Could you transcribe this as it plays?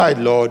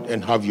Lord,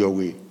 and have your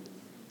way.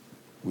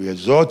 We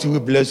exalt you, we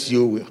bless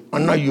you, we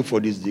honor you for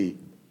this day.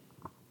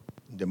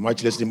 In the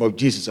matchless name of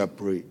Jesus, I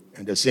pray.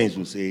 And the saints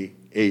will say,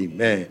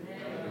 Amen. Amen.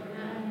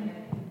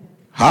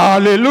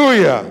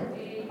 Hallelujah.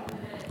 Amen.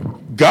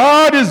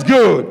 God is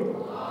good.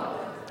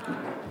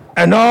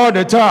 And all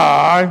the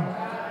time.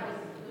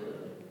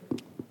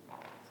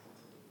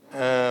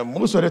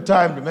 Most of the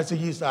time, the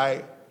messages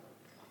I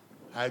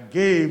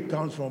gave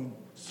comes from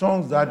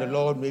songs that the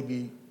Lord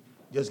maybe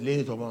just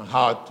laid it on my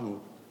heart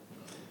to.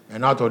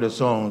 And out of the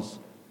songs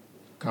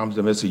comes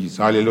the messages.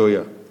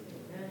 Hallelujah.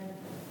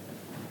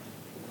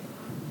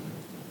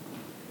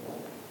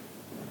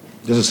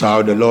 This is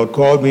how the Lord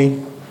called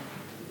me.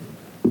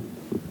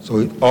 So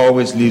it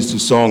always leads to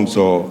songs,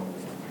 so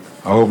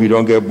I hope you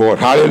don't get bored.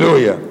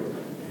 Hallelujah.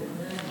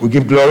 We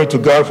give glory to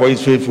God for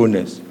his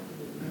faithfulness.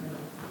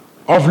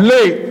 Of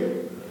late,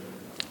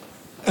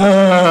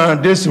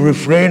 this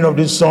refrain of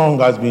this song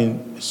has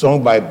been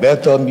sung by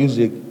Bethel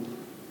Music.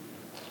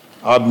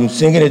 I've been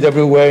singing it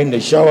everywhere, in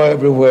the shower,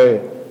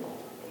 everywhere.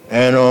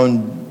 And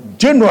on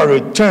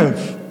January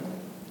 10th,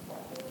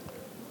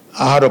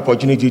 I had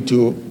opportunity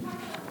to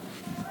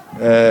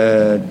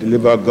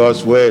deliver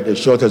God's word, a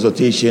short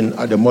exhortation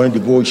at the morning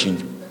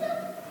devotion.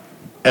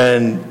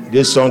 And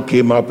this song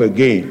came up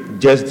again,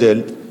 just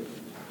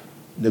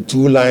the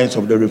two lines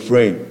of the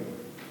refrain.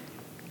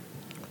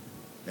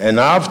 And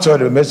after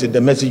the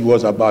message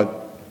was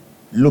about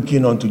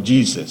looking unto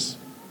Jesus,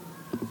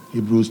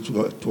 Hebrews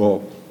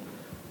 12.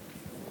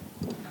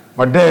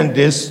 But then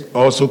this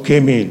also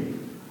came in.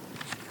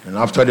 And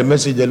after the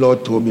message, the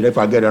Lord told me that if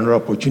I get another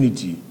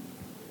opportunity,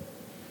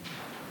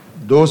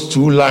 those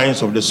two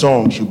lines of the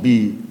song should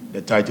be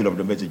the title of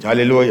the message.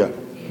 Hallelujah.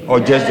 Or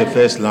just the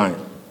first line.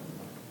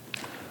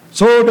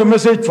 So the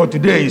message for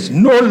today is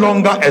no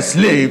longer a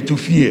slave to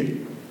fear.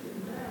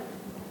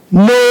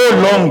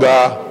 No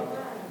longer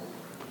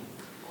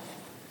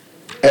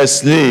a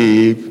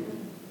slave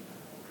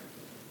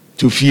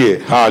to fear.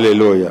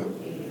 Hallelujah.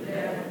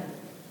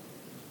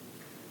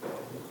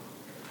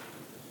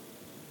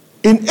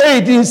 In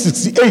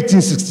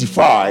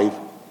 1865,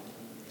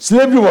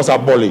 slavery was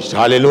abolished.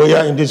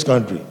 Hallelujah, in this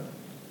country.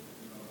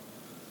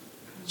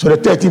 So the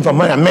 13th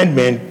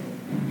Amendment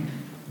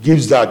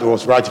gives that it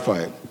was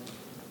ratified.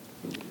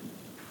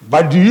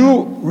 But do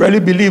you really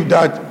believe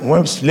that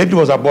when slavery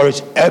was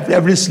abolished,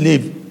 every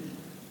slave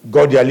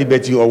got their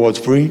liberty or was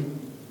free?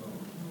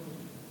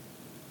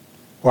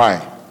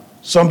 Why?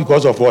 Some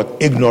because of what?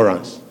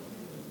 Ignorance.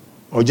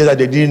 Or just that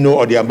they didn't know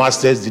or their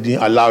masters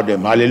didn't allow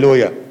them.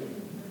 Hallelujah.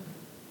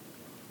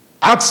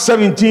 Acts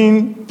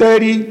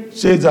 17:30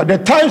 says that the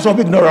times of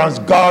ignorance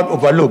God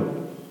overlooked.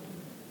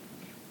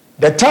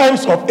 The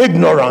times of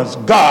ignorance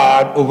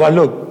God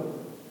overlooked.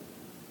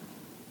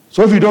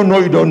 So if you don't know,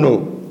 you don't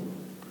know.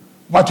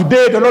 But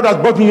today the Lord has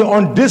brought me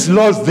on this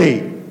Lord's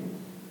Day,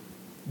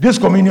 this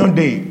communion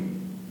day,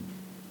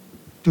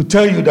 to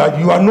tell you that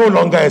you are no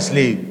longer a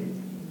slave.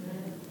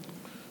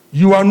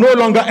 You are no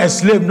longer a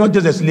slave, not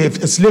just a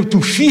slave to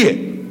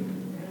fear.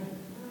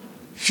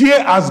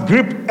 Fear has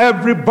gripped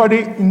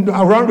everybody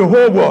around the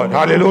whole world.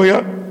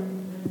 Hallelujah.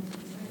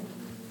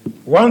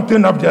 One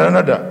thing after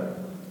another.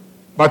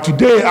 But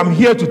today I'm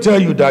here to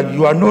tell you that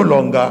you are no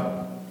longer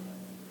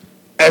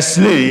a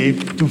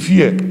slave to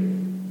fear.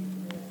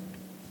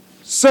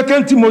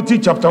 2 Timothy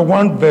chapter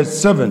 1 verse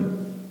 7.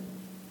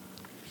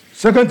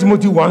 2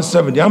 Timothy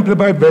 1:7, the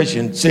Amplified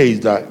Version says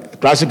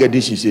that, Classic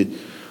Edition says,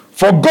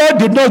 for God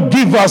did not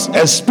give us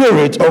a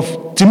spirit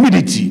of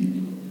timidity,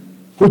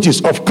 which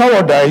is of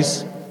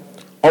cowardice,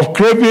 of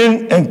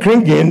craving and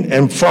clinging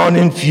and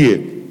frowning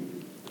fear.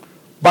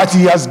 But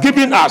he has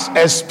given us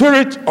a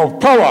spirit of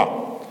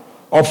power,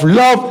 of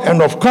love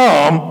and of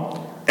calm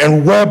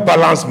and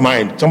well-balanced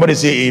mind. Somebody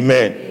say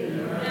amen.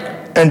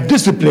 Amen. And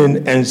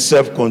discipline and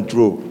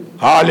self-control.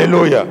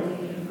 Hallelujah.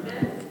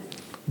 Amen.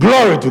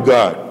 Glory to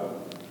God.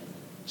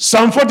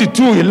 Psalm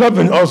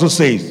 42:11 also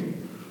says,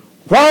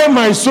 why,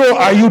 my soul,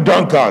 are you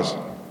downcast?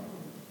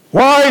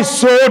 Why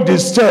so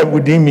disturbed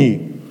within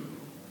me?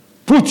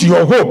 Put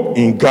your hope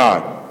in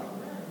God,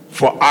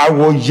 for I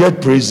will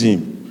yet praise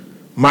him,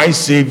 my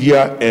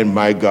Savior and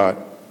my God.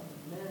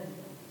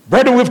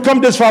 Brethren, we've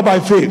come this far by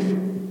faith,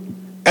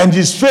 and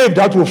it's faith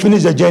that will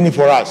finish the journey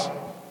for us.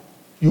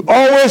 You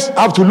always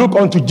have to look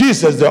unto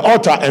Jesus, the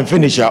author and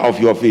finisher of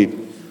your faith.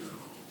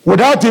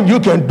 Without him, you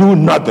can do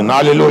nothing.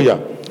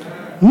 Hallelujah.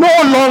 No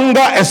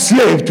longer a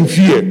slave to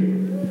fear.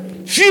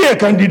 Fear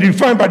can be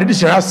defined by the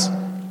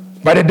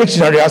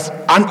dictionary as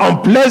an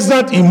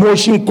unpleasant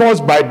emotion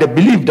caused by the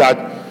belief that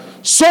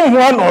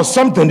someone or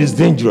something is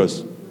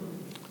dangerous,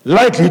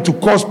 likely to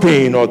cause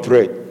pain or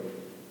threat.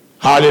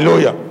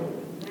 Hallelujah.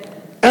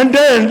 And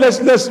then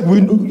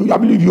I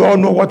believe you all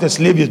know what a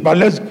slave is, but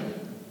let's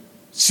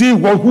see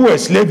who a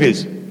slave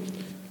is.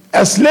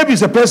 A slave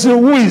is a person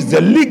who is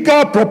the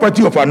legal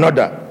property of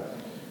another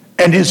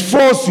and is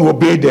forced to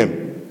obey them.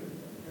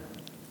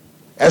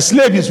 A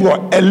slave is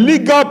what? A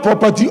legal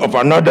property of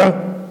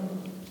another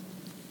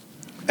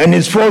and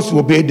is forced to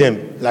obey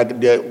them, like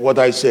what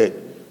I said.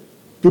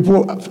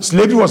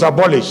 Slavery was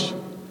abolished.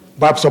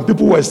 But some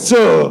people were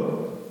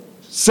still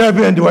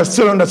serving and they were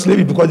still under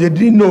slavery because they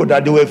didn't know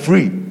that they were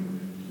free.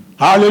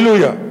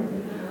 Hallelujah.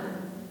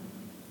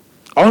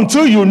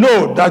 Until you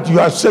know that you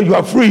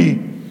are free,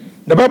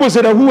 the Bible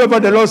said that whoever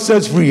the Lord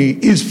sets free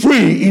is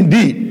free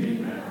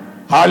indeed.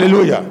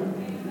 Hallelujah.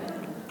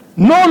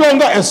 No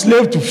longer a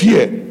slave to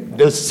fear.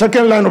 The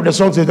second line of the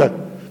song says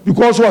that,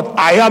 because what?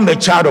 I am a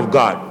child of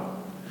God.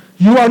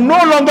 You are no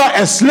longer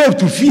a slave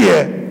to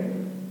fear.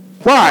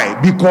 Why?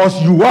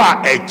 Because you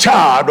are a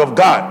child of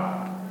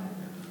God.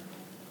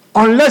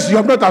 Unless you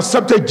have not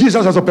accepted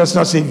Jesus as a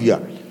personal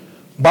Savior.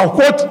 But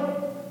what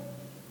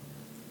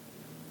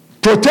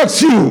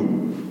protects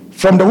you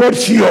from the word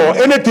fear or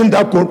anything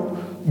that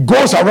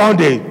goes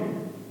around it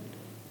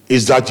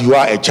is that you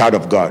are a child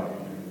of God.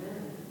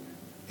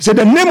 He said,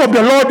 the name of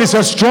the Lord is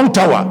a strong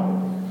tower.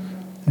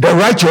 The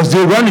righteous,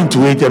 they run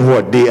into it and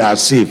what? They are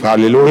safe.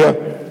 Hallelujah.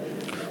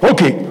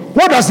 Okay,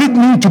 what does it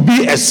mean to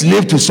be a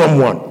slave to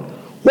someone?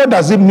 What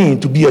does it mean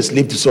to be a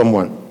slave to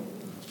someone?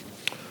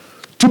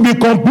 To be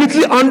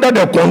completely under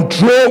the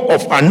control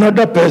of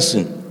another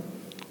person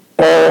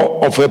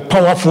or of a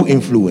powerful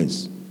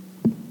influence.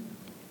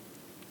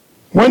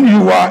 When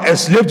you are a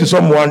slave to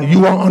someone,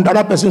 you are under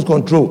that person's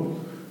control.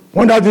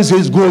 When that person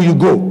says go, you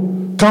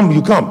go. Come,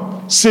 you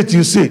come. Sit,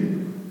 you sit.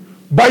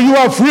 But you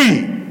are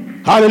free.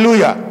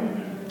 Hallelujah.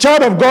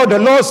 Child of God, the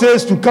Lord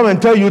says to come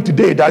and tell you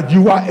today that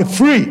you are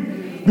free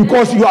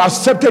because you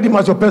accepted Him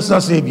as your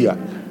personal Savior.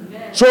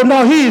 So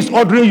now He is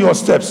ordering your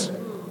steps.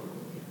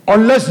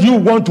 Unless you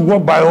want to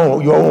walk by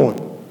your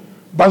own.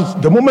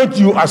 But the moment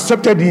you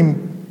accepted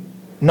Him,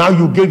 now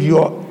you give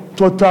your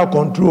total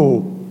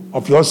control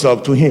of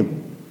yourself to Him.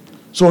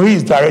 So He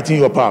is directing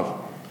your path.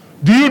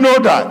 Do you know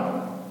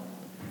that?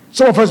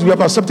 Some of us, we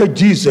have accepted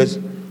Jesus,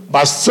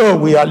 but still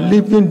we are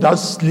living that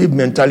slave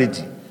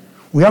mentality.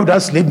 We have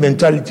that slave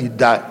mentality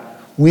that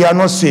we are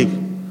not safe.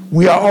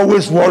 We are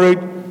always worried.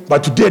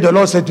 But today the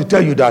Lord said to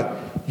tell you that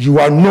you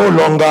are no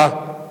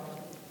longer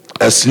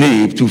a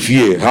slave to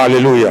fear.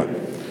 Hallelujah.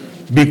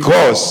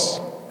 Because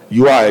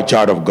you are a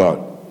child of God.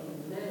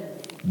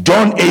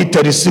 John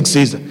 8:36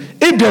 says,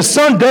 if the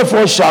Son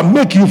therefore shall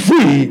make you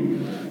free,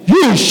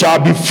 you shall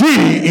be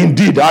free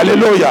indeed.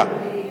 Hallelujah.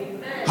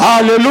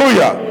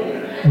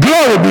 Hallelujah.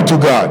 Glory be to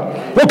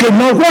God. Okay,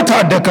 now what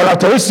are the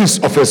characteristics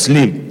of a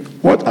slave?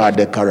 What are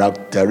the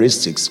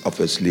characteristics of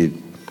a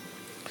slave?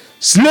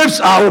 Slaves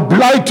are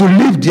obliged to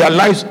live their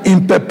lives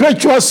in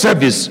perpetual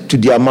service to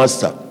their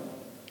master.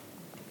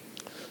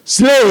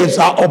 Slaves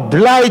are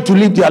obliged to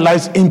live their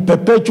lives in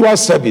perpetual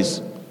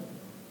service.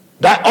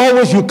 That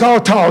always you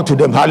kowtow to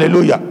them.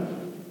 Hallelujah.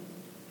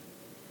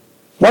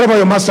 Whatever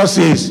your master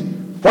says,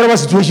 whatever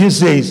situation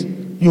says,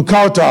 you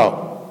kowtow.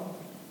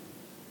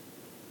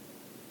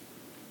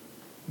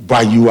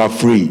 But you are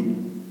free.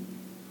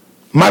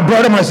 My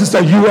brother, my sister,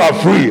 you are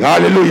free.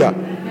 Hallelujah.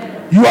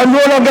 You are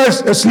no longer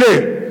a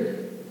slave.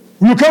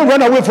 You can't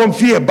run away from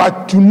fear,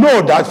 but to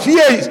know that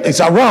fear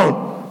is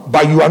around,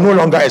 but you are no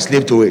longer a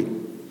slave to it.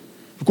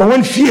 Because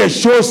when fear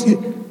shows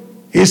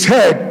his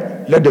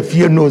head, let the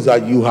fear know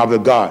that you have a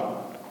God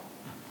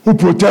who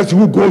protects you,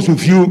 who goes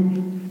with you,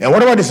 and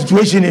whatever the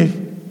situation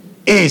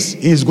is,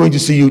 he is going to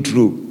see you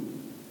through.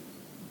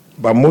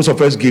 But most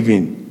of us give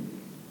in.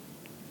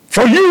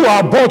 For you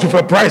are bought with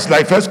a price,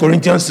 like 1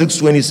 Corinthians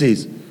 6:20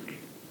 says.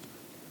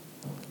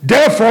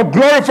 Therefore,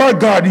 glorify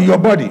God in your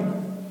body.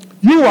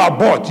 You are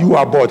bought. You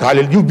are bought.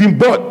 Hallelujah. You've been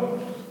bought.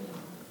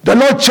 The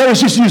Lord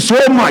cherishes you so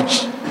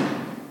much,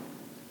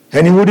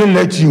 and He wouldn't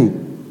let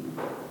you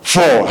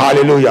fall.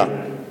 Hallelujah.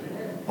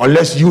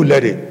 Unless you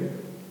let it.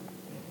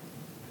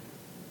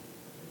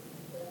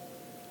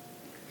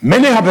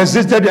 Many have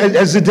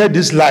exited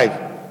this life.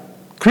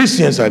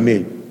 Christians, I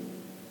mean,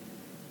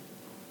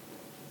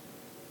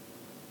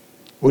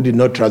 who did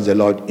not trust the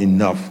Lord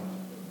enough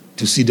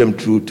to see them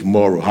through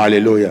tomorrow.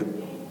 Hallelujah.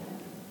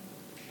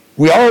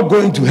 We are all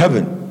going to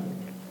heaven,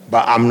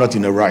 but I'm not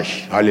in a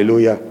rush.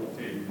 Hallelujah.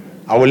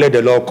 I will let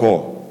the Lord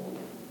call.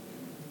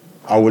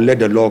 I will let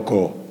the Lord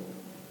call.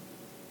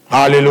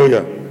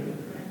 Hallelujah.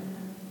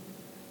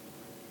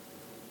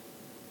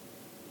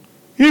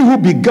 He who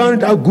began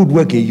that good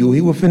work in you,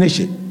 He will finish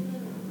it.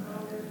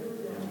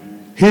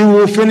 He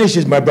will finish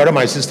it, my brother,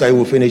 my sister, He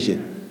will finish it.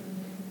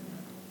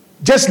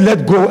 Just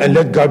let go and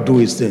let God do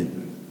His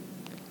thing.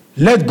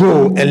 Let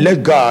go and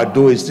let God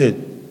do His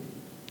thing.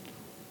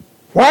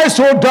 Why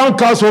so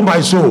downcast, O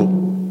my soul?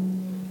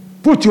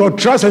 Put your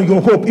trust and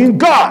your hope in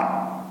God.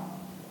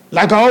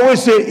 Like I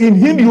always say, in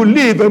Him you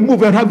live and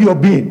move and have your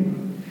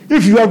being.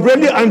 If you have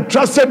really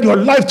entrusted your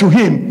life to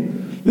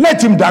Him,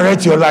 let Him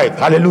direct your life.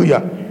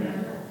 Hallelujah.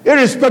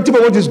 Irrespective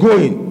of what is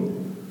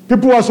going.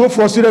 People are so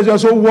frustrated, they are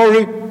so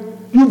worried.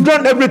 You've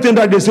done everything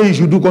that they say you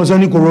should do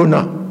concerning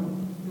Corona.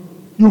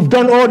 You've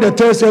done all the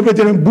tests,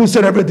 everything, and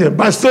boosted everything.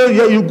 But still,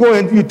 here you go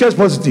and you test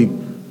positive.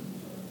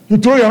 You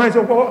throw your hands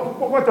up,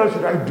 what else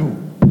should I do?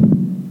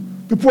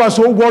 People are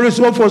so worried,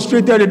 so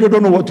frustrated, they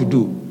don't know what to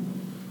do.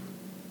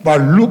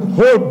 But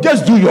look,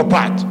 just do your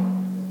part.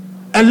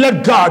 And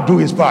let God do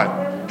His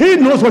part. He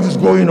knows what is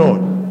going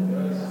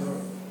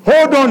on.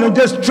 Hold on and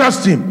just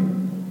trust Him.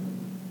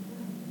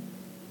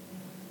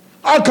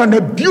 How can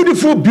a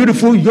beautiful,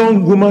 beautiful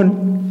young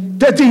woman,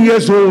 30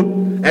 years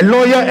old, a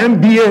lawyer,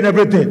 MBA and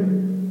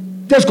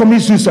everything, just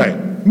commit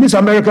suicide? Miss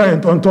America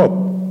and on top.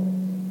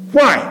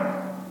 Why?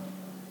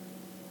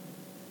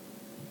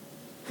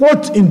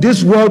 What in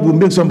this world will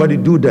make somebody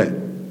do that?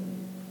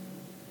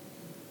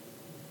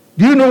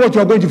 Do you know what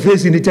you are going to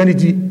face in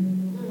eternity?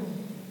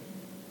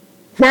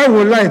 Why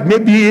will life,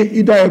 maybe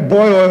either a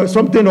boy or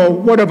something or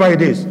whatever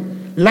it is,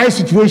 life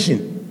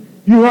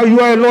situation, you are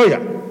a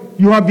lawyer,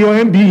 you have your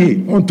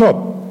MBA on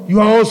top. You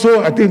are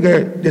also, I think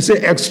they say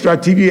extra,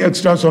 TV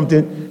extra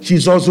something.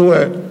 She's also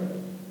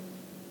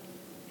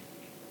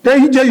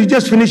then you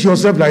just finish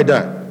yourself like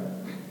that.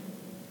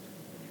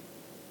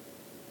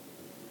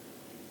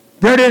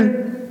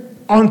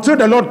 Brethren, until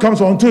the Lord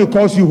comes, or until He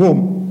calls you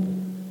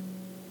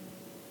home,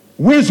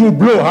 winds will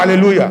blow,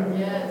 hallelujah.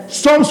 Yes.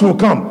 Storms will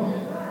come.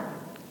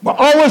 But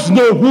always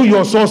know who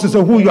your source is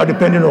and who you are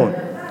depending on.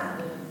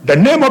 The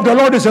name of the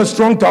Lord is a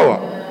strong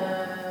tower,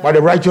 but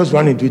the righteous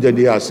run into it and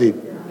they are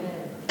saved.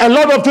 A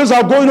lot of things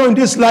are going on in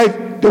this life.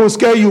 They will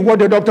scare you. What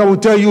the doctor will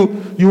tell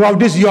you, you have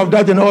this, you have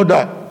that, and all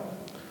that.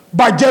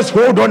 But just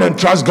hold on and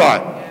trust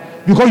God.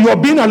 Because your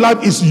being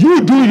alive is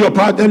you doing your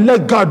part and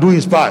let God do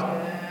His part.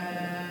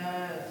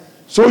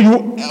 So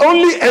you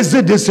only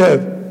exit this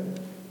earth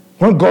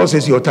when God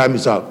says your time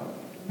is up.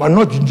 But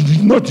not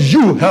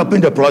you helping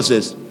the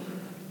process.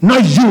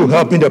 Not you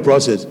helping the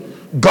process.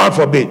 God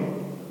forbid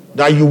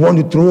that you want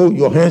to throw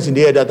your hands in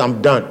the air that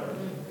I'm done.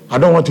 I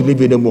don't want to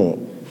live anymore.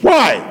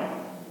 Why?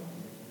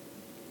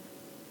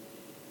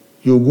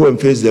 You go and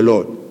face the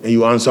Lord and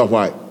you answer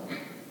why.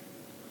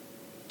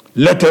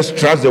 Let us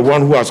trust the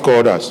one who has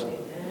called us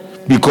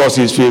because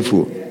He is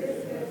faithful.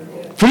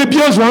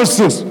 Philippians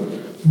 1:6.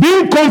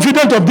 Being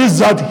confident of this,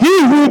 that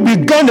He who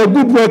began a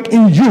good work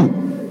in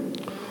you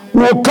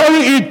will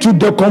carry it to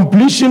the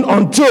completion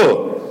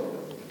until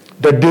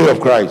the day of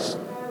Christ.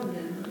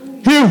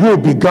 He who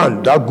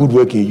began that good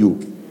work in you,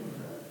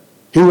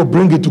 He will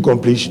bring it to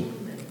completion.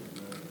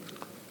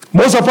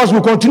 Most of us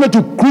will continue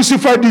to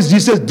crucify this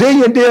Jesus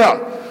day in, day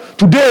out.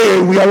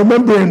 Today we are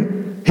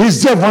remembering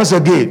His death once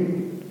again.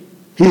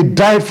 He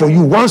died for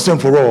you once and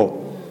for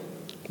all.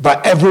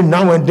 But every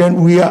now and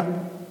then we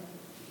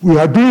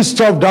are doing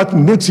stuff that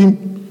makes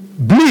Him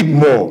bleed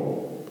more.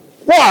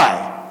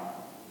 Why?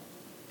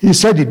 He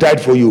said He died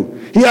for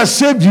you. He has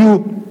saved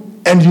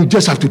you, and you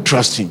just have to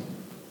trust Him.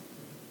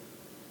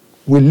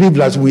 We live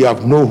like we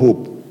have no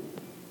hope.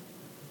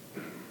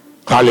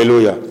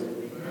 Hallelujah.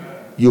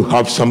 You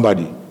have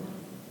somebody.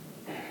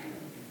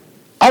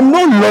 I'm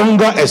no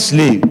longer a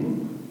slave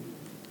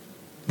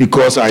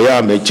because I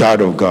am a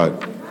child of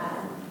God.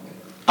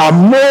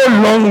 I'm no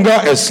longer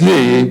a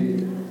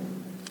slave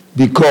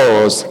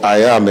because I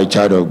am a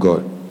child of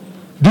God.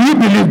 Do you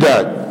believe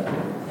that?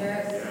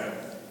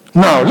 Yes.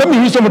 Now, let me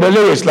read some of the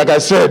lyrics. Like I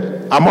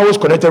said, I'm always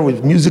connected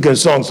with music and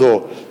songs,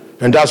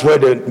 and that's where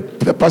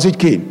the passage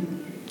came.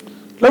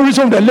 Let me read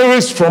some of the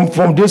lyrics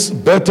from this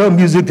better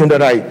music thing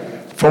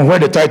from where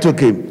the title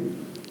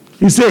came.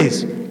 He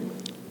says,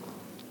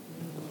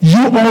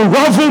 you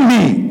unravel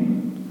me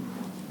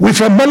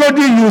with a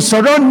melody, you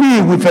surround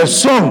me with a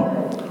song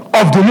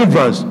of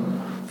deliverance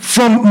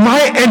from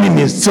my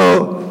enemies,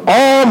 so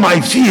all my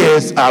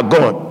fears are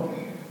gone.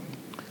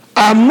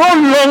 I'm no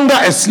longer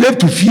a slave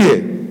to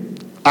fear.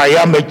 I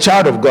am a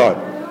child of God.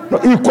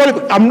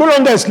 I'm no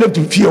longer a slave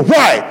to fear.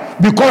 Why?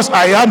 Because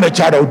I am a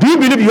child of God. Do you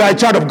believe you are a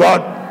child of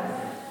God?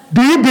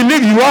 Do you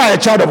believe you are a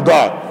child of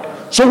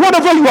God? So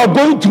whatever you are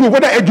going through,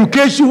 whether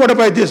education,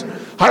 whatever it is,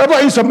 however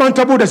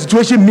insurmountable the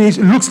situation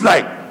looks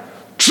like,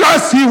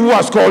 trust He who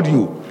has called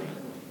you.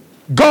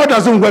 God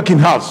doesn't work in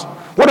halves.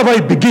 Whatever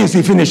He begins,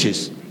 He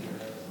finishes.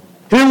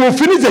 He will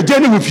finish the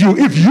journey with you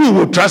if you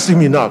will trust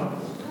Him enough.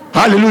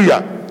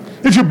 Hallelujah.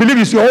 If you believe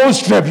it's your own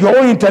strength, your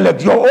own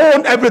intellect, your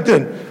own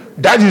everything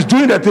that is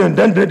doing the thing,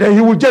 then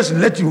He will just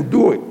let you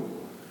do it.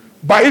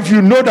 But if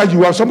you know that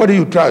you have somebody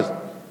you trust,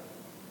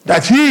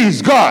 that He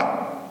is God,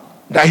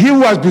 that He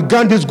who has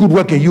begun this good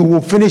work in you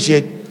will finish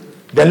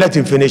it, then let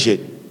Him finish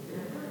it.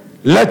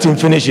 Let Him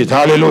finish it.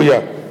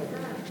 Hallelujah.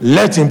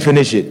 Let Him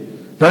finish it.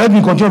 Now let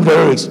me continue the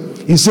lyrics.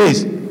 He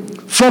says,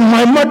 from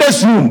my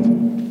mother's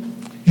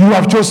womb, you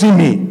have chosen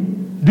me.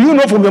 Do you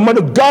know from your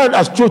mother, God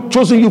has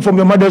chosen you from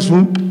your mother's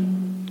womb?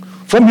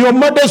 From your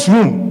mother's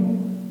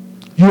womb,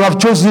 you have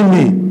chosen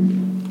me.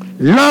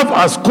 Love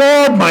has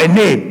called my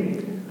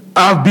name.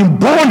 I've been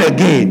born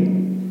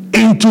again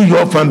into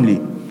your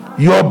family.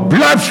 Your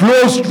blood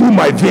flows through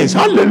my veins.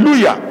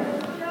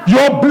 Hallelujah.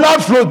 Your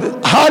blood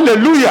flows.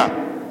 Hallelujah.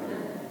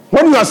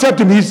 When you accept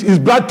Him, His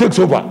blood takes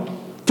over.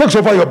 Takes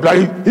over your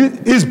blood.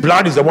 His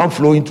blood is the one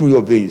flowing through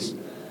your veins.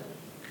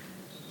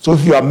 So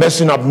if you are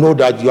messing up, know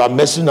that you are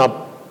messing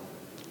up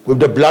with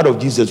the blood of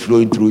Jesus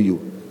flowing through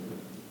you.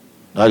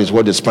 That is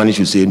what the Spanish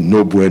will say,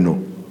 no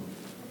bueno.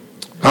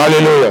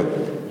 Hallelujah.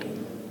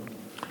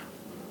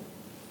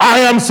 I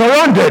am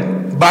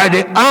surrounded by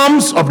the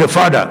arms of the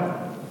Father.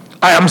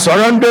 I am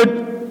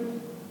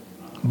surrounded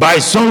by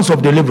songs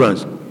of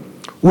deliverance.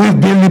 We've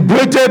been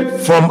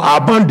liberated from our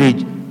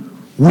bondage.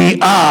 We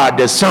are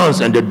the sons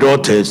and the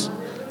daughters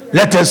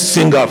Let us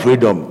sing our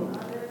freedom.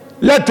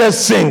 Let us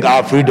sing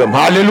our freedom.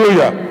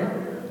 Hallelujah.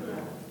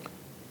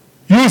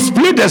 You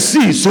split the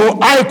sea so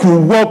I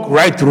could walk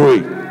right through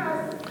it.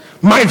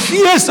 My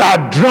fears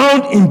are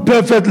drowned in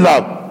perfect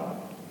love.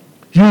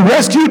 You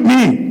rescued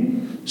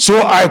me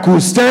so I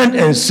could stand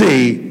and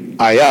say,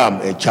 I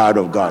am a child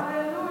of God.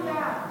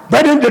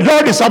 But then the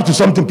Lord is up to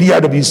something,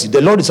 PRWC.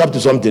 The Lord is up to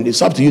something.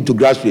 It's up to you to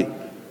grasp it.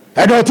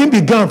 And our thing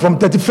began from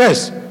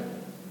 31st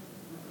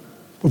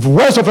with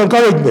words of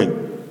encouragement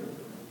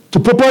to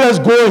propel us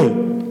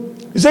going.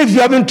 He said, if you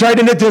haven't tried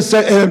anything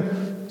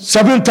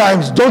 7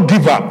 times, don't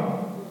give up.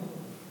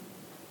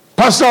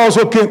 Pastor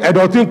also came, and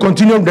our thing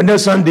continued the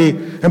next Sunday.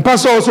 And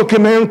Pastor also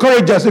came and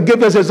encouraged us and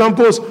gave us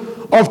examples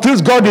of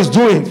things God is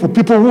doing for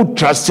people who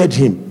trusted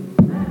Him.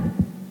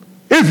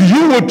 If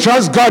you will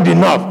trust God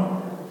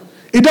enough,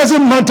 it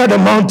doesn't matter the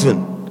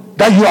mountain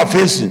that you are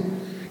facing.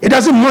 It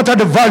doesn't matter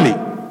the valley.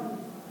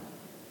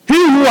 He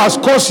who has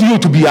caused you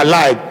to be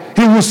alive,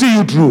 He will see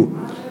you through.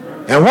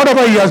 And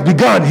whatever He has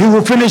begun, He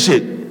will finish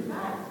it.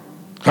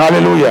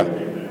 Hallelujah.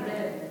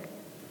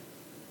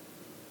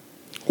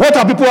 What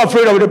are people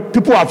afraid of?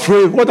 People are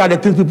afraid. What are the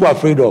things people are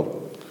afraid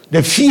of?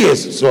 The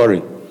fears,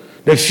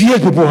 The fears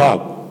people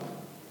have.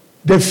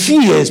 The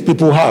fears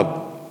people have.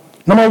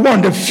 Number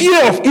one, the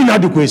fear of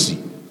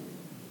inadequacy.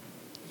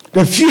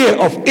 The fear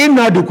of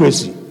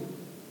inadequacy.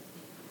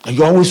 And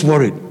you're always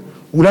worried.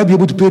 Will I be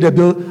able to pay the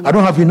bill? I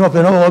don't have enough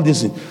and all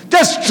this.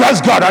 Just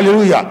trust God.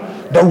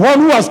 Hallelujah. The one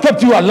who has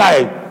kept you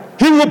alive,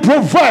 He will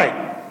provide.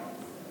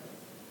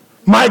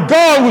 My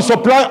God will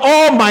supply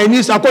all my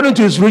needs according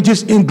to His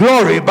riches in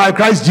glory by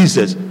Christ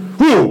Jesus.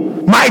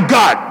 Who? My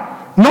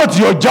God. Not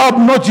your job,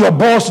 not your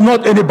boss,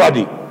 not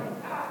anybody.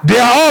 They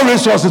are all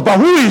resources, but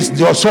who is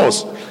your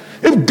source?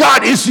 If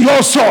God is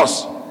your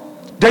source,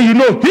 then you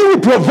know He will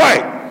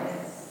provide.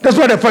 That's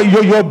why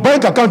your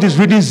bank account is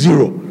reading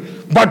 0.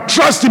 But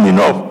trust Him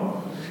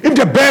enough. If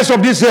the birds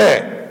of this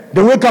air,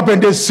 they wake up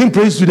and they sing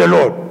praise to the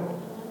Lord,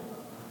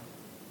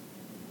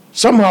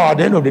 somehow at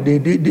the end of the day,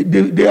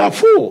 they are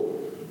full.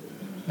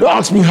 Don't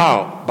ask me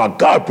how, but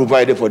God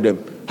provided for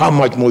them. How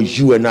much more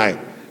you and I,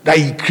 that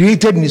He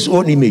created in His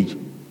own image.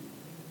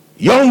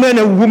 Young men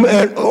and women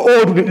and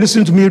old,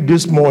 listen to me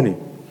this morning.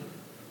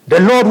 The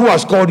Lord who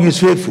has called you is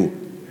faithful.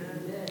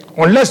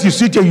 Unless you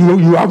sit here,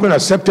 you haven't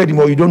accepted Him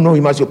or you don't know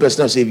Him as your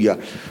personal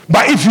Savior.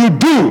 But if you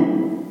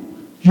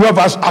do, you have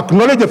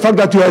acknowledged the fact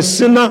that you are a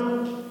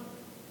sinner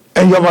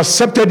and you have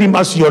accepted Him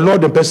as your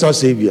Lord and personal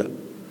Savior.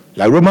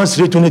 Like Romans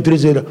 3:23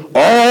 says,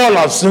 all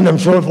have sinned and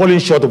fallen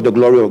short of the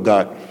glory of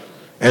God.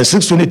 And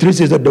 6:23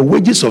 says that the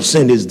wages of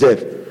sin is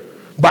death.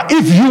 But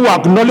if you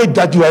acknowledge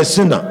that you are a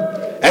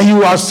sinner and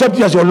you accept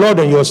Him as your Lord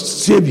and your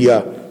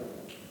Savior,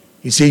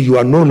 He says you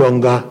are no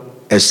longer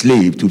a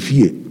slave to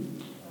fear.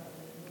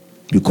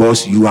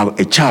 Because you are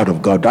a child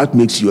of God. That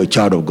makes you a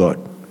child of God.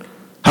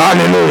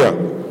 Hallelujah.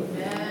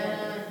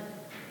 Amen.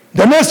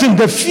 The next thing,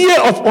 the fear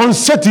of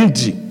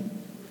uncertainty.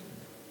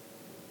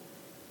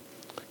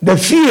 The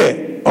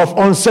fear of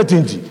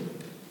uncertainty.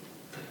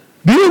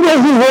 Do you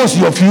know who holds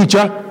your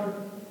future?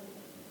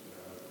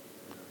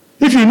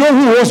 If you know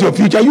who holds your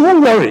future, you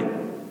won't worry.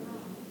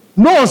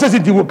 No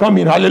uncertainty will come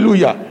in.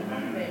 Hallelujah.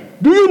 Amen.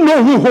 Do you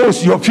know who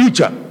holds your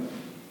future?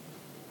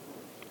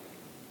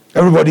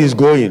 Everybody is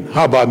going.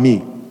 How about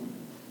me?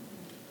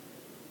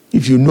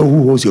 If you know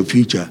who holds your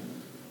future,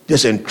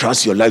 just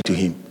entrust your life to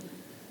Him.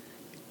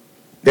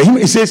 Then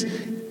it says,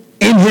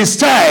 in His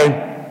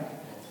time,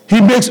 He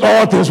makes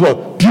all things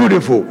what?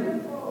 Beautiful.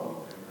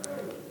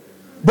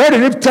 But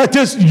if it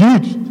touches you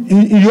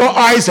in your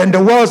eyes and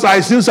the world's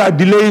eyes, things are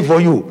delaying for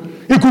you.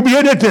 It could be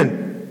anything.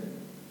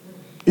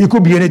 It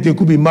could be anything. It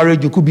could be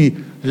marriage. It could be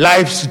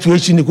life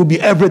situation. It could be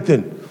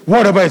everything.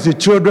 Whatever, it's the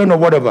children or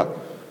whatever.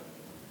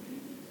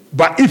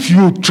 But if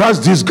you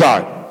trust this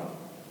God,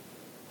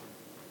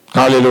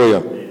 hallelujah.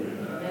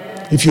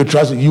 Amen. If you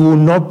trust, you will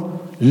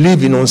not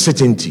live in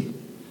uncertainty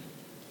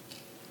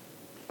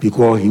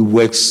because He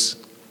works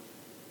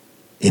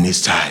in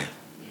His time.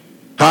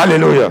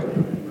 Hallelujah.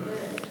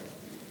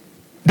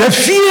 The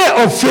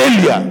fear of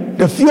failure.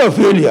 The fear of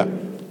failure.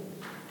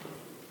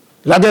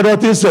 Like the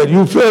doctor said,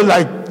 you fail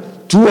like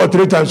 2 or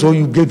 3 times, so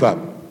you give up.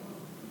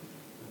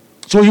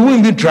 So you won't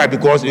even try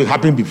because it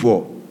happened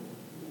before.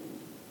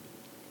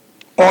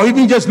 Or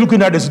even just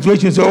looking at the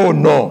situation and say, oh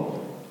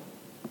no,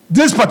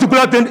 this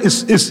particular thing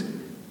is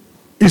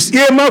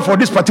earmarked for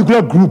this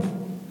particular group.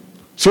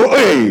 So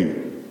hey,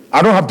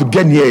 I don't have to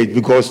get near it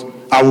because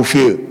I will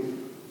fail.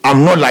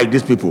 I'm not like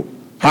these people.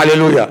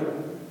 Hallelujah.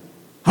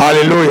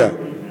 Hallelujah.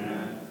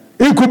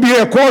 It could be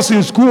a course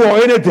in school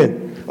or anything.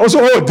 Also,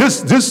 oh,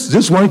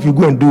 this one, if you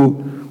go and do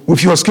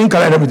with your skin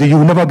color and everything, you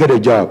will never get a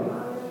job.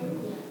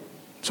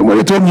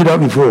 Somebody told me that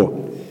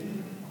before.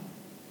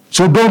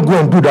 So don't go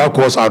and do that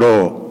course at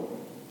all.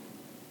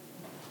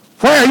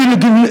 Why are you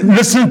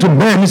listening to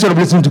men instead of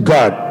listening to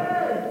God?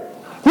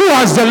 Who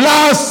has the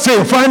last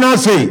say, final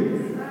say?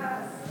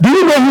 Do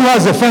you know who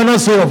has the final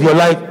say of your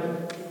life?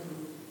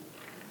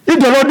 If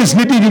the Lord is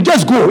leading you,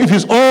 just go. If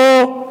it's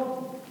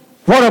all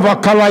whatever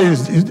color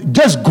is,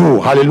 just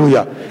go.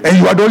 Hallelujah. And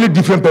you are the only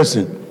different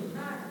person.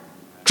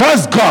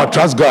 Trust God,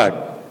 trust God.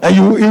 And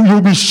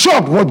you'll be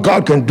shocked what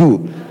God can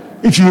do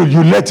if you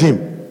let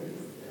him.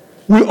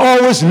 We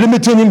always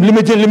limiting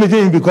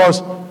him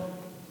because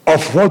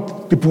of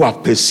what people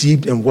have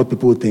perceived and what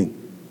people think.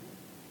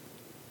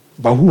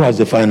 But who has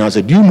the final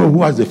say? Do you know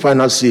who has the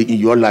final say in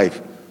your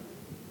life?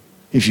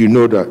 If you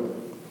know that.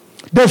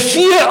 The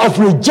fear of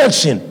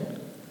rejection.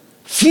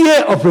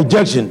 Fear of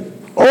rejection.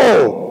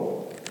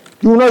 Oh,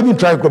 you will not even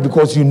try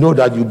because you know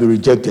that you'll be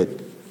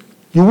rejected.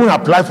 You won't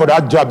apply for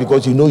that job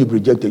because you know you'll be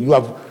rejected. You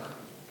have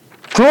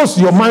closed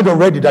your mind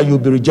already that you'll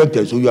be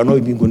rejected, so you are not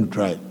even going to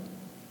try.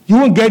 You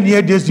won't get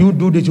near this, you won't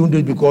do this, you won't do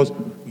it because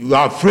you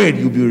are afraid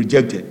you'll be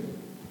rejected.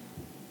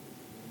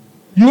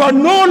 You are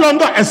no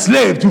longer a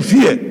slave to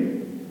fear.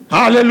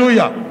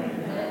 Hallelujah.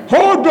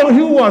 Hold on, he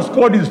who has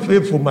called is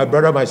faithful. My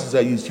brother, my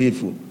sister, he is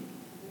faithful.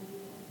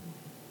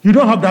 You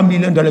don't have that $1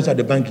 million at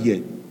the bank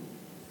yet.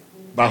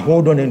 But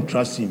hold on and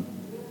trust him.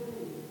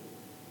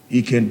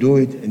 He can do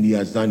it and he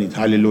has done it.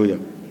 Hallelujah.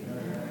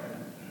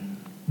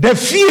 The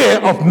fear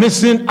of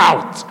missing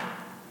out.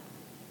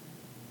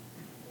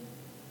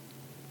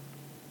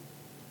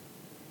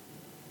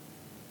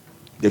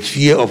 The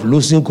fear of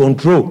losing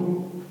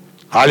control.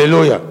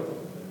 Hallelujah.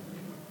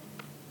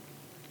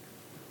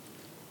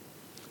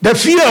 The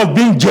fear of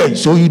being judged,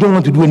 so you don't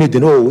want to do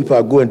anything. Oh, if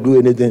I go and do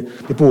anything,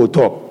 people will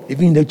talk.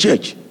 Even in the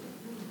church.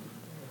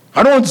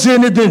 I don't want to say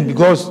anything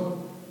because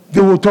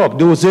they will talk.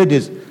 They will say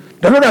this.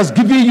 The Lord has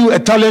given you a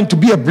talent to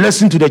be a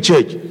blessing to the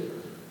church.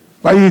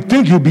 But you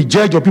think you'll be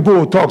judged or people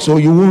will talk, so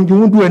you won't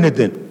do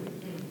anything.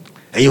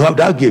 And you have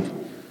that gift.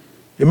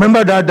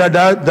 Remember that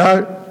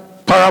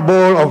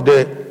parable of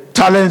the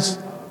talents?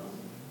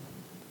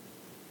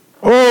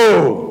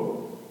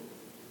 Oh!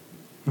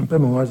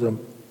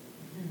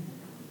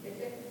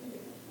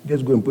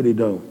 Just go and put it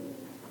down.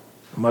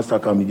 The master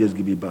comes, just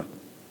give it back.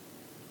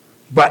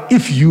 But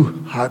if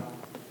you had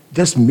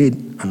just made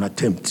an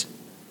attempt,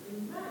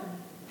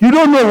 you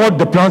don't know what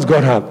the plans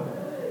God has.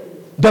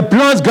 The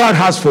plans God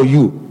has for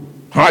you.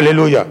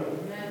 Hallelujah.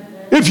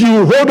 If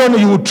you hold on and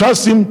you will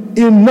trust him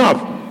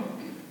enough,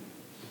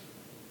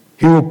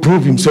 he will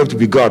prove himself to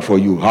be God for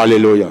you.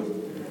 Hallelujah.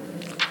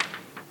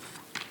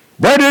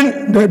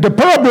 Brethren, the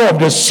parable of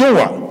the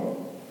sower,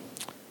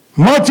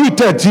 Matthew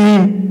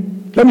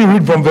 13, let me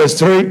read from verse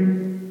 3.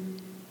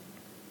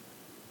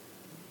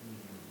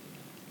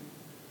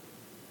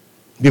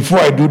 Before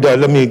I do that,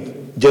 let me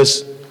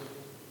just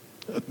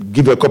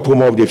give a couple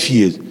more of the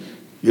fears.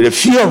 The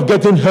fear of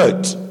getting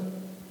hurt.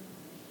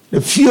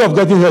 The fear of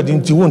getting hurt,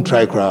 you won't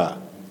try cry.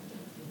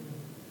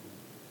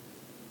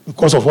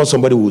 Because of what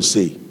somebody will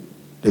say.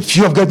 The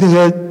fear of getting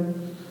hurt,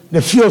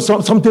 the fear of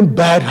something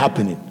bad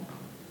happening.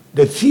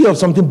 The fear of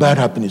something bad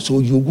happening, so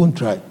you won't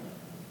try.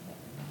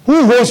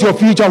 Who holds your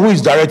future? Who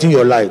is directing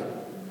your life?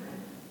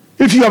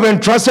 If you have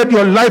entrusted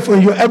your life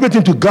and your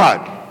everything to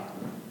God,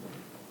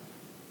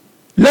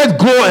 let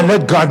go and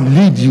let God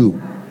lead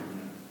you.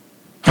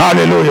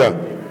 Hallelujah.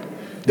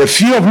 The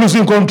fear of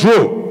losing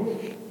control.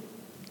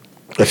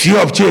 The fear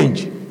of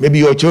change. Maybe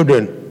your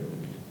children.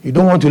 You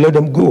don't want to let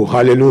them go.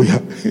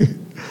 Hallelujah.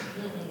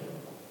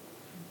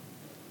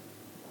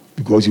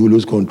 Because you will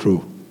lose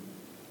control.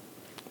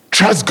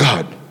 Trust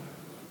God.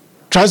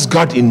 Trust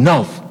God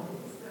enough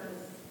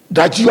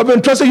that you have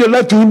entrusted your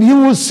life to him. He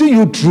will see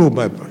you through,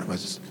 my brother, my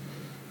sister.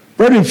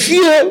 But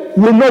fear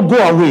will not go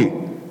away.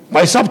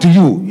 But it's up to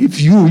you.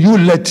 If you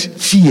let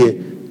fear,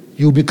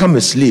 you become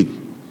a slave.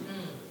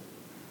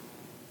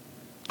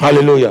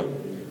 Hallelujah.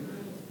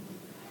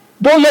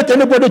 Don't let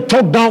anybody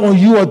talk down on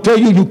you or tell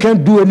you you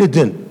can't do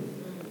anything.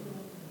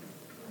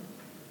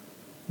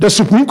 The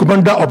supreme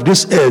commander of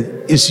this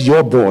earth is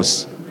your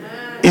boss.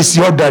 Is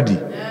your daddy.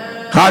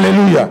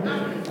 Hallelujah.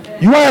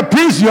 You are a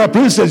prince, you are a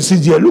princess.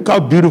 Here. Look how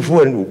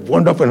beautiful and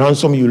wonderful and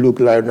handsome you look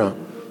like now.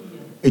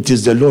 It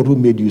is the Lord who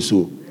made you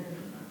so.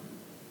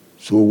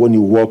 So when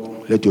you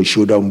walk, let your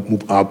shoulder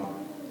move up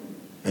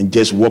and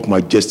just walk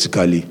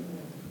majestically,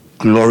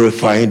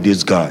 glorifying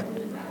this God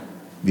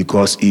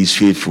because he is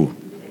faithful.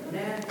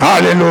 Amen.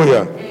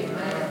 Hallelujah.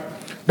 Amen.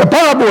 The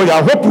parable,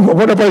 I hope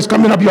whatever is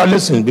coming up, you are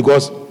listening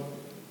because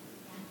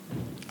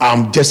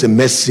I'm just a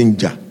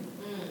messenger.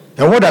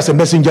 And what does a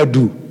messenger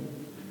do?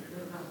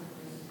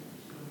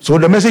 So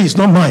the message is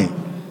not mine.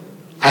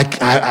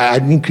 I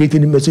didn't create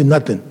any message,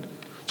 nothing.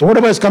 So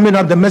whatever is coming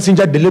up, the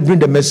messenger delivering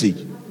the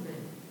message.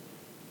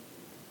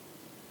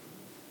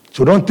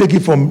 So don't take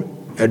it from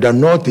the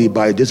north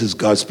by this is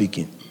God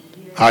speaking.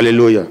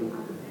 Hallelujah.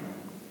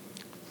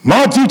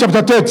 Matthew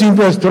chapter 13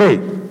 verse 3.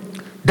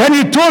 Then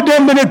he told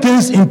them many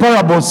things in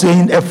parables,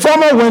 saying, a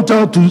farmer went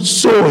out to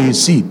sow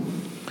his seed.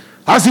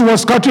 As he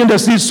was scattering the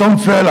seed, some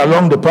fell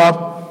along the path,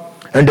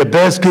 and the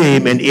birds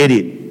came and ate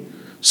it.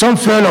 Some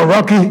fell on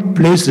rocky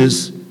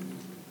places.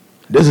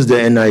 This is the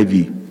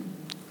NIV.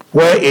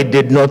 Where it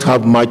did not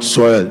have much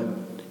soil.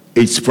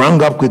 It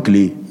sprang up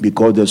quickly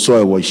because the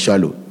soil was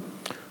shallow.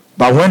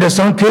 But when the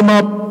sun came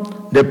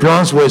up, the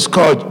plants were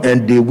scorched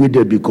and they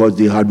withered because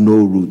they had no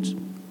roots.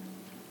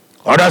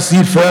 Other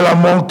seed fell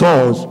among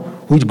thorns,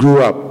 which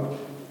grew up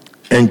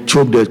and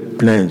choked the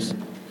plants.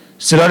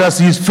 Still other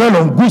seeds fell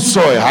on good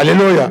soil.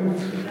 Hallelujah.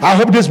 I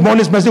hope this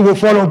morning's message will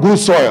fall on good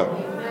soil,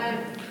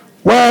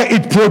 where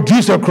it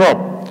produced a crop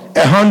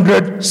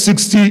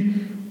 160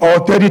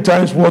 or 30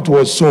 times what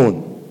was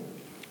sown.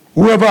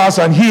 Whoever has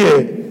an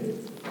ear,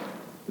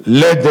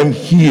 let them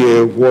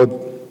hear what.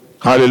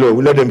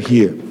 Hallelujah. Let them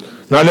hear.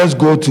 Now let's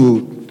go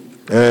to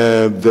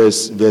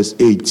verse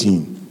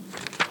 18.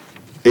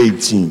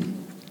 18.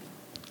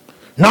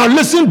 Now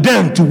listen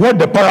then to what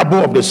the parable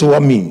of the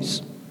sower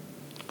means.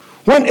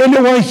 When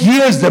anyone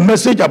hears the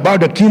message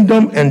about the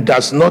kingdom and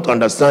does not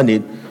understand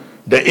it,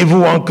 the evil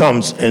one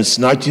comes and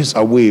snatches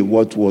away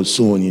what was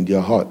sown in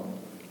their heart.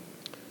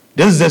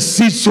 This is the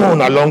seed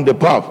sown along the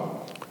path.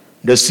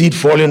 The seed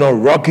falling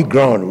on rocky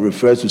ground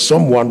refers to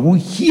someone who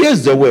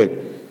hears the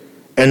word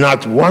and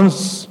at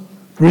once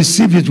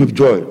receives it with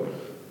joy.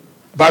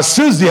 But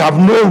since they have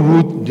no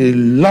root,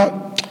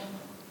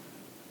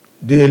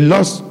 they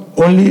last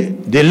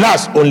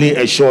only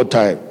a short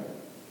time.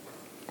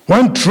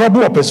 When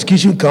trouble or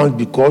persecution comes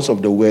because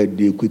of the word,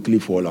 they quickly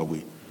fall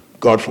away.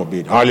 God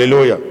forbid.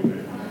 Hallelujah.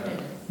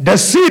 The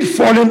seed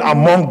falling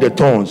among the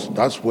thorns,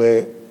 that's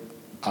where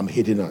I'm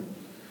hitting at.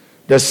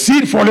 The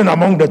seed falling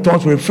among the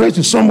thorns refers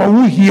to someone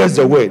who hears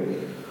the word.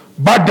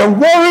 But the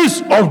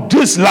worries of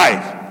this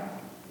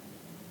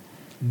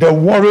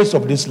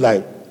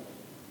life,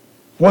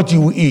 what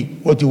you will eat,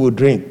 what you will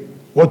drink,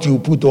 what you will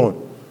put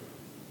on,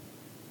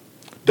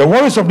 the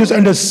worries of this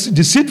and the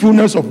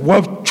deceitfulness of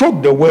wealth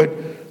choke the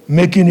word,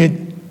 making it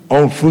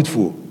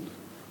unfruitful.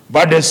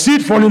 But the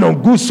seed falling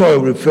on good soil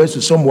refers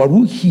to someone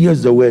who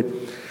hears the word,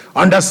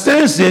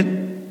 understands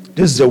it.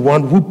 This is the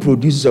one who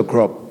produces a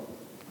crop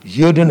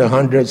yielding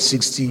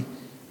 160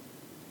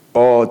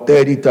 or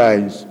 30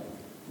 times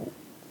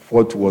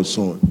what was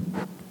sown.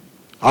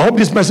 I hope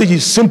this message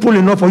is simple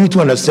enough for you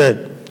to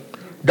understand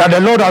that the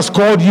Lord has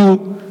called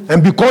you,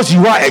 and because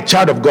you are a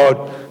child of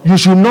God, you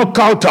should not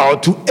kowtow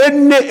to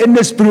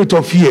any spirit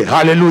of fear.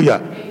 Hallelujah.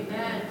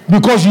 Amen.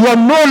 Because you are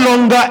no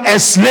longer a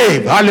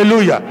slave.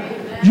 Hallelujah.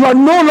 Amen. You are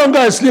no longer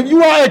a slave.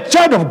 You are a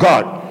child of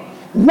God.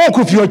 Walk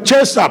with your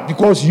chest up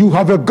because you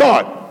have a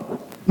God,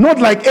 not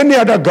like any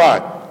other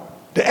God.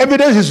 The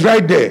evidence is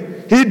right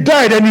there. He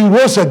died and he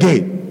rose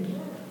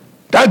again.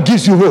 That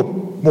gives you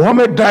hope.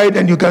 Muhammad died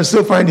and you can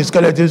still find his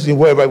skeletons in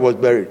wherever he was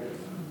buried.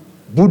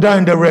 Buddha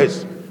and the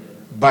rest.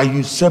 But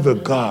you serve a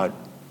God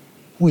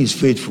who is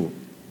faithful.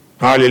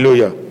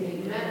 Hallelujah.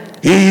 Amen.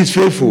 He is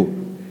faithful.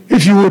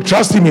 If you will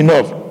trust him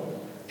enough,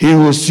 he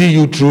will see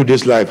you through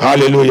this life.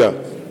 Hallelujah.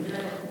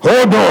 Amen.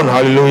 Hold on.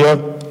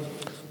 Hallelujah.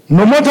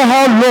 No matter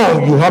how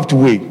long you have to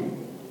wait,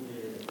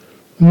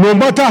 no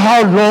matter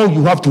how long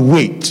you have to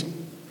wait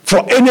for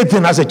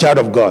anything as a child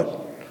of God,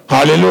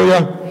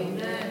 hallelujah,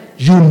 amen,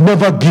 you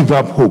never give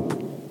up hope.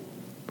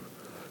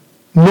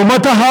 No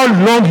matter how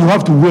long you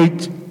have to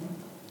wait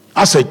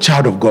as a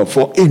child of God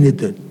for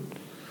anything,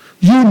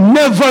 you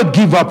never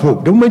give up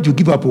hope. The moment you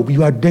give up hope,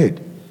 you are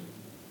dead.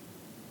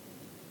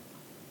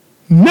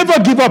 Never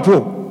give up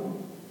hope.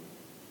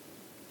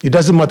 It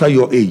doesn't matter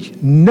your age.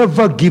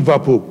 Never give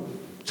up hope.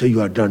 Say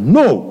you are done.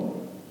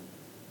 No.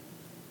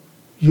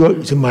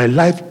 Say, my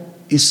life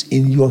is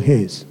in your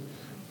hands.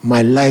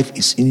 My life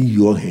is in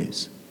your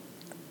hands.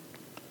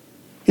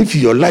 If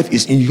your life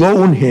is in your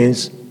own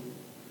hands,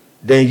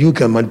 then you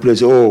can manipulate.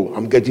 Say, oh,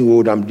 I'm getting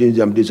old, I'm doing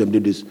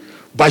this.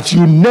 But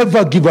you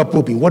never give up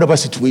hope in whatever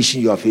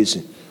situation you are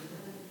facing.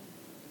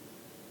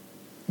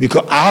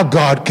 Because our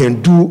God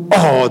can do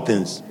all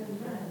things.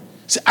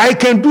 Say, I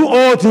can do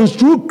all things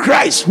through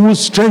Christ who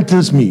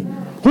strengthens me.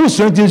 Who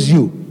strengthens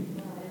you?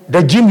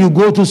 The gym you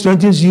go to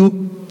strengthens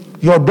you.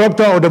 Your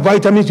doctor or the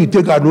vitamins you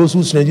take are those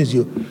who strengthens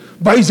you.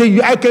 But he said,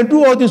 I can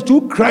do all this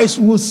through Christ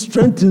who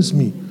strengthens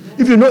me.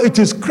 If you know it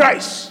is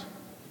Christ.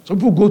 Some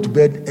people go to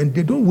bed and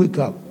they don't wake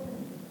up.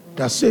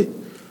 That's it.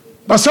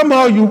 But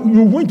somehow you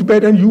went to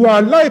bed and you are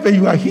alive and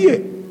you are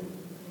here.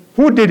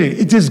 Who did it?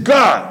 It is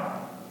God.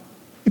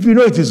 If you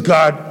know it is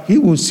God, he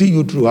will see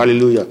you through.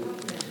 Hallelujah.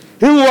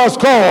 He who was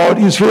called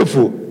is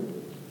faithful.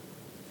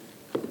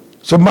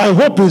 So my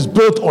hope is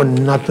built on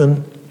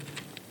nothing.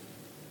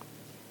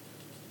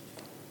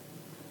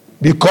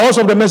 Because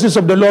of the message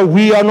of the Lord,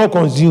 we are not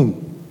consumed.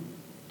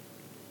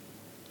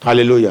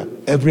 Hallelujah.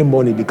 Every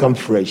morning become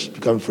fresh,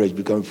 become fresh,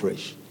 become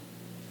fresh.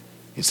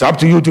 It's up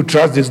to you to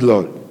trust this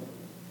Lord.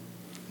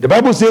 The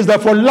Bible says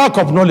that for lack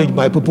of knowledge,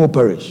 my people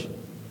perish.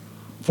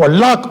 For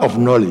lack of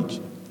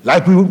knowledge.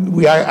 Like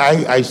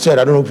I said,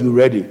 I don't know if you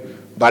read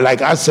it, but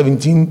like Acts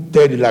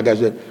 17:30, like I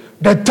said,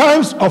 the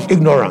times of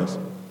ignorance,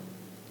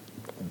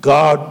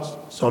 God,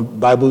 some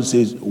Bible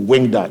says,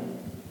 wing that.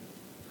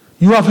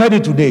 You have heard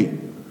it today.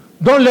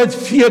 Don't let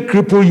fear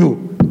cripple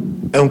you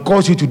and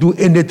cause you to do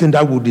anything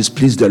that will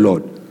displease the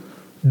Lord.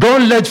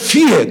 Don't let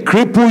fear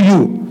cripple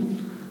you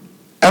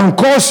and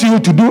cause you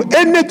to do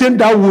anything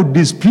that would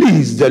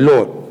displease the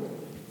Lord.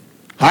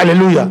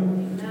 Hallelujah.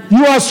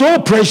 You are so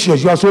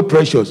precious. You are so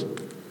precious.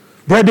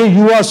 Brethren,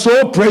 you are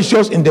so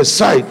precious in the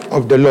sight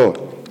of the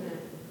Lord.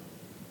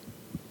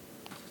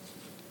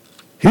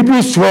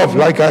 Hebrews 12,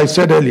 like I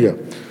said earlier.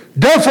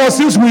 Therefore,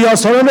 since we are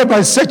surrounded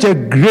by such a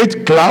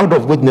great cloud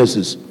of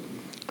witnesses,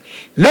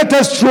 let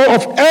us throw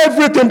off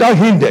everything that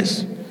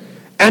hinders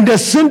and the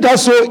sin that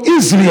so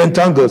easily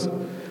entangles,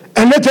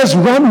 and let us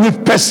run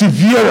with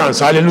perseverance,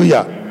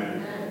 hallelujah,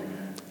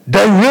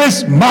 the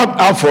race marked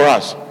out for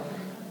us,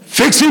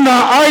 fixing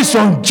our eyes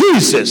on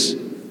Jesus.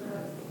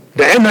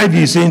 The NIV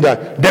is saying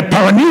that the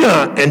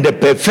pioneer and the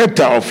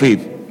perfecter of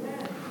faith.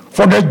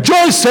 For the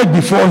joy set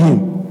before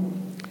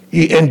him,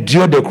 he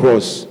endured the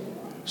cross,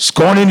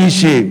 scorning his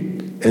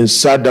shame, and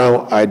sat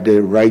down at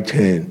the right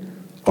hand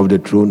of the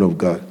throne of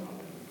God.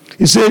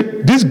 He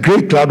said, this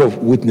great cloud of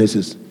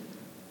witnesses,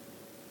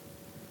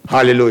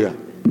 hallelujah,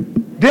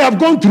 they have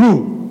gone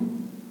through.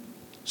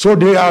 So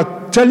they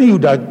are telling you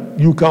that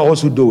you can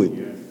also do it.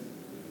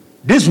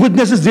 These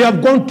witnesses, they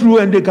have gone through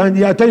and they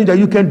are telling you that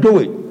you can do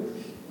it.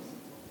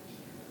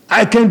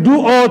 I can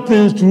do all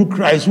things through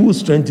Christ who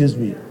strengthens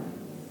me.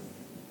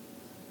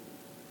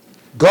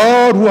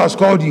 God who has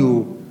called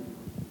you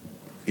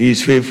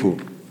is faithful.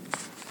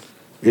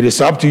 It is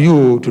up to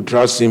you to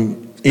trust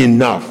him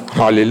enough.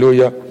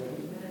 Hallelujah.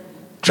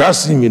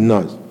 Trust him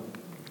enough.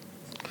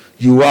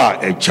 You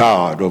are a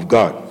child of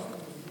God.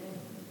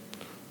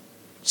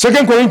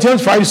 2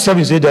 Corinthians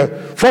 5:7 says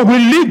that, for we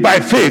live by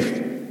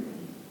faith,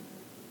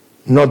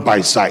 not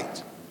by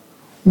sight.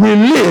 We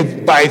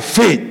live by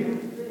faith.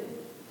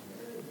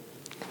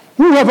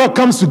 Whoever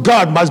comes to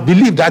God must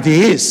believe that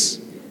he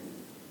is,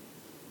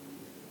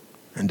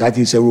 and that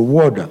he is a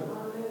rewarder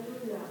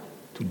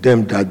to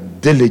them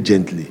that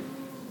diligently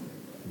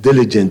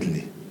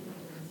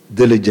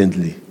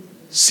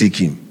seek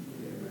him.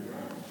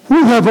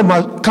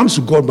 Whoever comes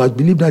to God must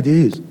believe that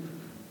he is.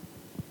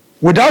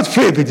 Without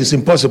faith, it is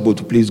impossible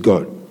to please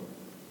God.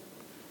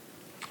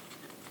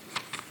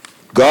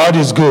 God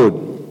is good,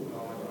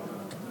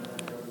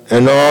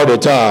 and all the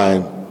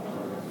time.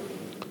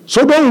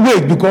 So don't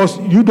wait because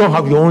you don't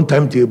have your own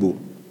timetable.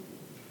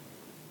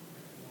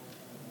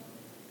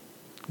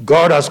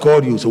 God has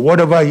called you. So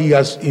whatever he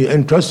has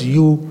entrusted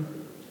you,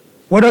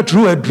 whether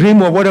through a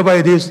dream or whatever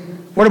it is,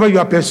 whatever you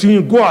are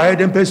pursuing, go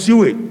ahead and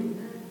pursue it.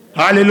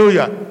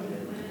 Hallelujah.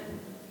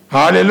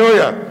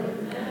 Hallelujah.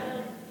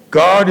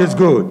 God is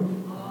good.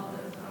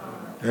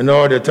 And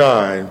all the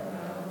time.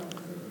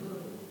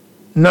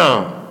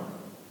 Now,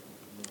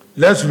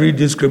 let's read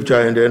this scripture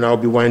and then I'll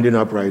be winding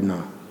up right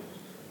now.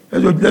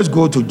 Let's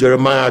go to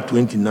Jeremiah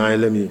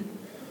 29.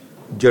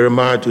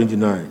 Jeremiah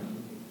 29.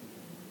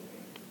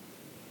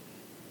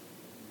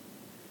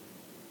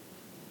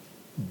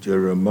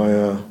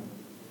 Jeremiah.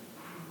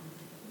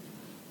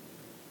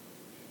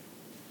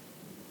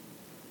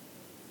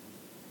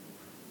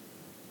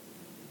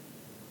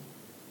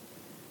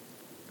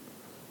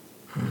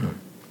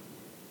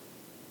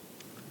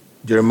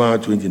 Jeremiah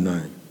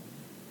 29.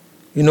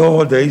 You know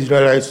all the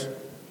Israelites,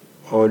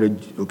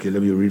 okay,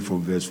 let me read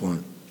from verse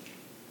 1.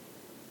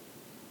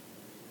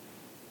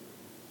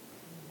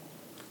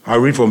 I'll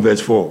read from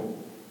verse 4.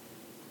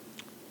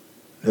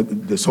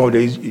 Some of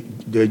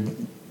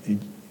the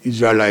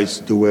Israelites,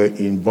 they were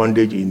in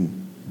bondage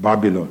in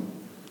Babylon.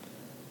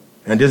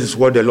 And this is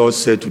what the Lord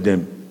said to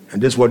them.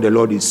 And this is what the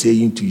Lord is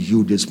saying to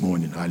you this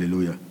morning.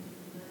 Hallelujah.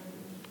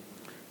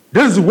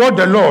 This is what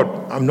the Lord,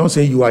 I'm not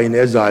saying you are in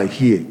exile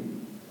here,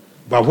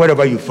 but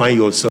wherever you find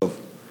yourself,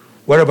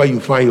 wherever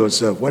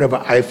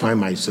I find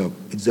myself,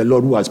 it's the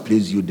Lord who has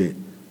placed you there.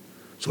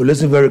 So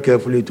listen very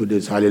carefully to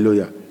this.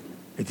 Hallelujah.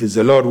 It is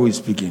the Lord who is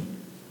speaking.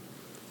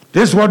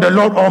 This is what the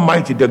Lord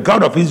Almighty, the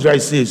God of Israel,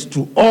 says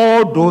to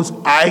all those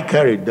I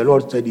carried. The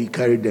Lord said he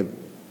carried them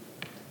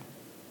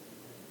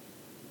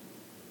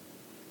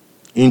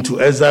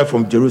into exile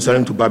from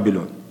Jerusalem to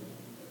Babylon.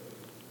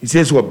 He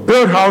says, well,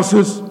 build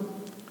houses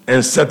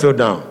and settle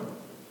down.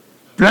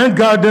 Plant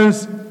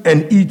gardens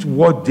and eat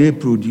what they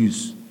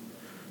produce.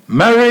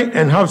 Marry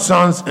and have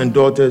sons and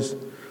daughters.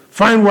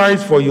 Find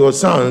wives for your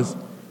sons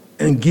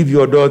and give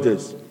your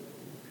daughters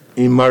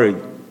in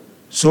marriage,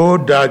 so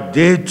that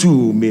they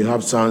too may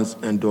have sons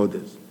and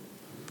daughters.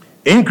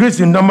 Increase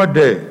in number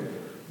there.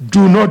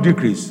 Do not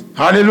decrease.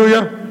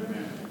 Hallelujah.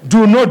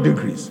 Do not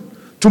decrease.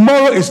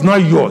 Tomorrow is not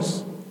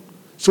yours.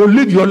 So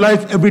live your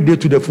life every day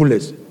to the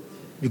fullest.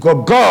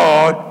 Because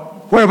God,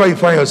 wherever you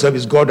find yourself,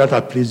 is God that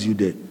has placed you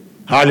there.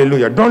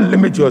 Hallelujah. Don't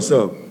limit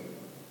yourself.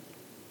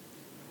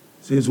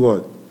 Says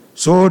what?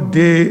 So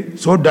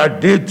that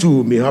they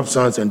too may have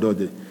sons and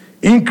daughters.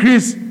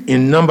 Increase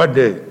in number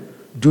there.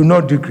 Do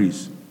not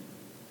decrease.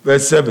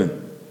 Verse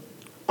 7.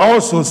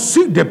 Also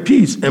seek the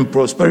peace and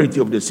prosperity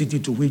of the city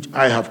to which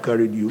I have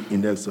carried you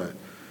in exile.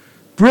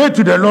 Pray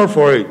to the Lord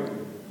for it,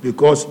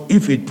 because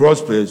if it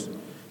prospers,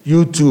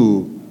 you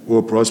too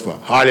will prosper.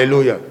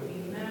 Hallelujah.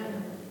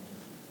 Amen.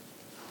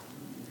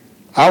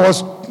 I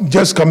was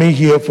just coming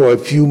here for a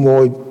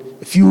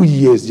few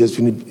years, just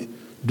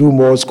do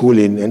more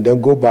schooling and then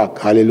go back.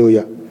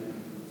 Hallelujah.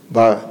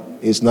 But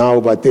it's now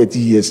about 30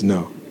 years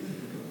now.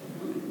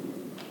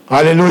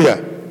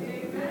 Hallelujah.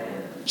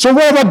 So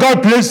wherever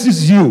God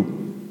places you,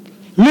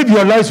 live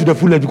your life to the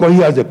fullest, because he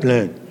has a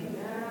plan.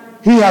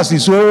 He has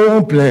his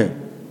own plan.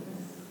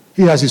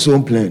 He has his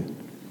own plan.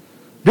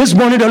 This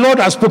morning the Lord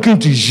has spoken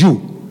to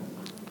you.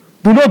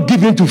 Do not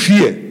give in to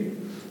fear.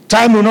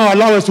 Time will not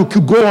allow us to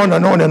keep go on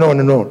and on and on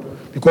and on,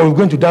 because we're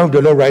going to dine with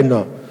the Lord right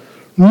now.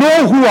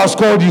 Know who has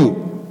called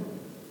you.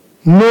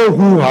 Know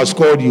who has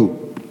called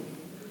you.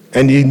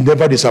 And he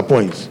never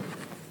disappoints.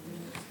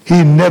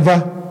 He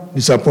never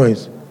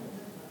disappoints.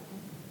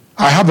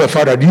 I have a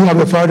father. Do you have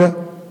a father?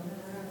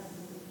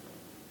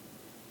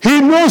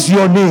 He knows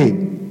your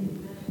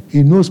name.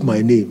 He knows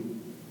my name.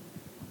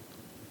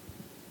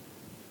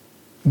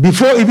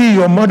 Before even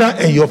your mother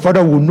and your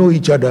father will know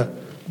each other,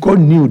 God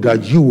knew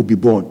that you will be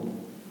born.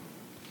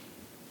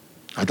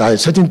 At a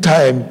certain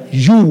time,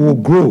 you will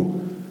grow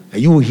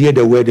and you will hear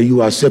the word and you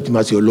will accept him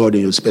as your Lord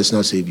and your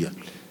personal Savior.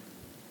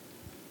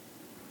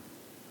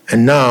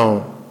 And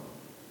now,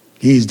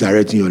 he is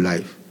directing your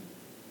life.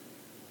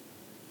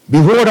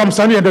 Behold, I'm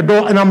standing at the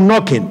door and I'm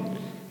knocking.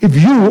 If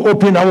you will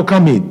open, I will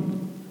come in.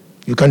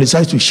 You can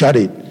decide to shut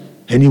it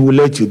and he will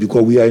let you,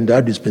 because we are in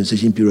that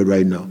dispensation period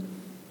right now.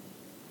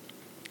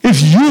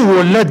 If you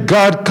will let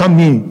God come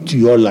into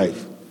your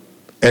life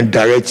and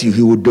direct you,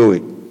 he will do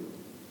it.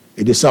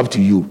 It is up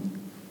to you.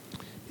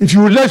 If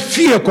you will let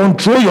fear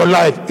control your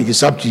life, it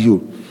is up to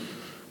you.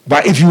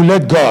 But if you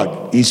let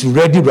God, he's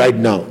ready right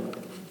now.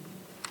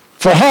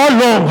 For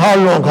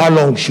how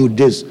long should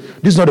this?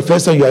 This is not the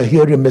first time you are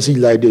hearing a message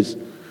like this.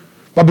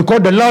 But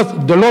because the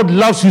Lord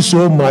loves you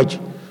so much,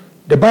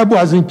 the Bible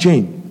hasn't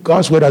changed.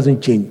 God's word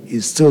hasn't changed.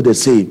 It's still the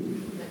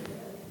same.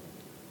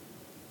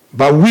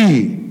 But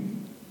we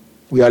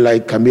are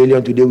like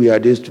chameleon. Today we are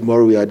this,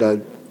 tomorrow we are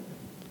that.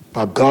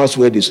 But God's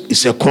word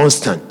is a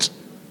constant.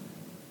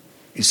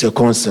 It's a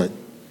constant.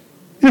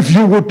 If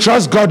you will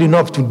trust God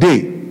enough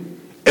today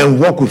and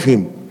walk with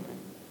him,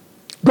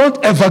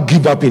 don't ever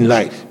give up in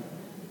life.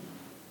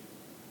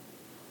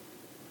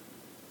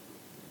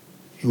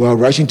 You are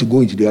rushing to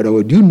go into the other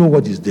world. Do you know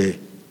what is there?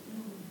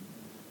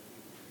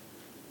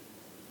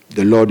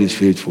 The Lord is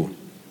faithful.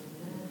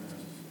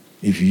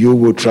 If you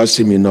will trust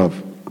him enough,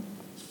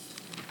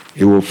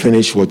 he will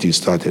finish what he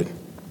started.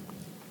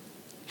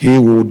 He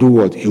will do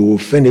what? He will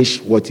finish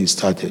what he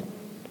started.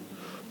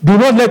 Do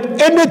not let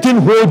anything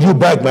hold you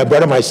back, my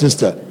brother, my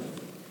sister,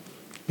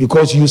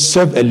 because you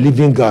serve a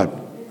living God.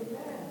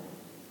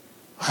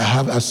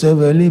 I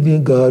serve a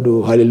living God,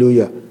 oh,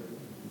 hallelujah.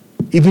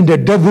 Even the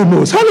devil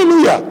knows,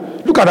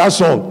 hallelujah. Look at that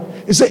song.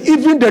 It says,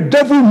 even the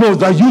devil knows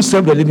that you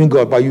serve the living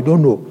God, but you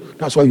don't know.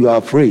 That's why you are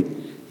afraid.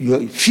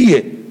 Your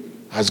fear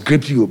has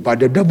gripped you, but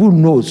the devil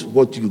knows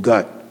what you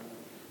got.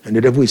 And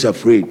the devil is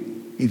afraid.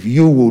 If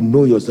you will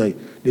know yourself,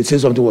 they say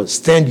something about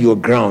stand your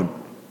ground.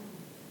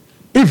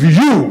 If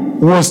you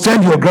will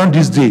stand your ground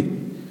this day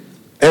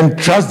and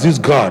trust this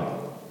God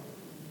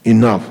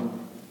enough,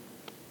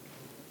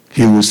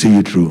 he will see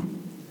you through.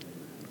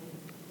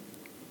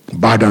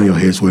 Bow down your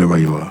heads wherever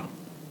you are.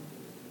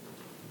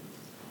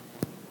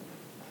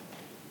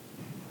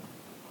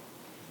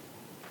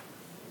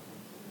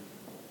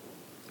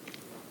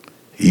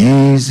 He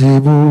is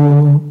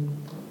able,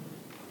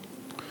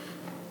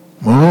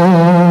 more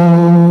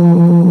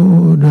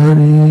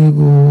than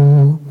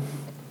able,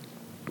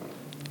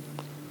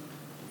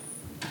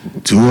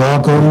 to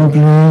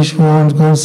accomplish what God